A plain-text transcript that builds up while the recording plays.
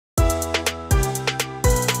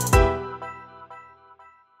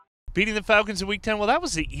Beating the Falcons in Week 10, well, that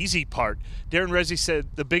was the easy part. Darren Rezzi said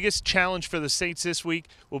the biggest challenge for the Saints this week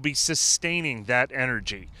will be sustaining that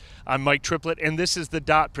energy. I'm Mike Triplett, and this is The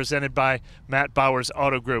Dot presented by Matt Bowers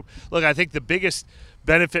Auto Group. Look, I think the biggest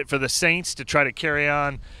benefit for the Saints to try to carry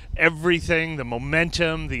on everything, the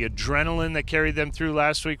momentum, the adrenaline that carried them through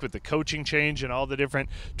last week with the coaching change and all the different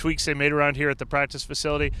tweaks they made around here at the practice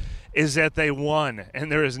facility, is that they won.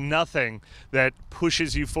 And there is nothing that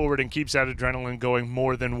pushes you forward and keeps that adrenaline going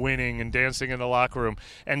more than winning and dancing in the locker room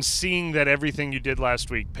and seeing that everything you did last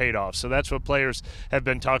week paid off. So that's what players have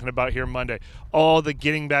been talking about here Monday. All the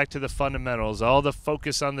getting back to the fundamentals, all the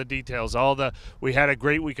focus on the details, we had a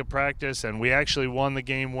great week of practice and we actually won the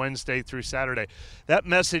game Wednesday through Saturday. That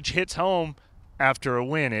message hits home after a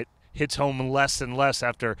win. It hits home less and less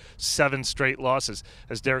after 7 straight losses.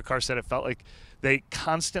 As Derek Carr said, it felt like they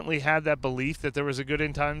constantly had that belief that there was a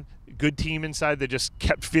good team inside. They just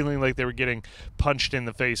kept feeling like they were getting punched in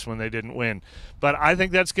the face when they didn't win. But I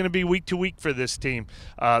think that's going to be week to week for this team.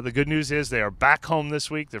 The good news is they are back home this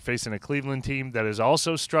week. They're facing a Cleveland team that is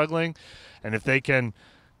also struggling. And if they can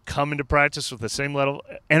come into practice with the same level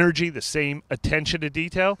of energy, the same attention to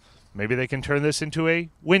detail, maybe they can turn this into a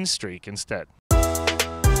win streak instead.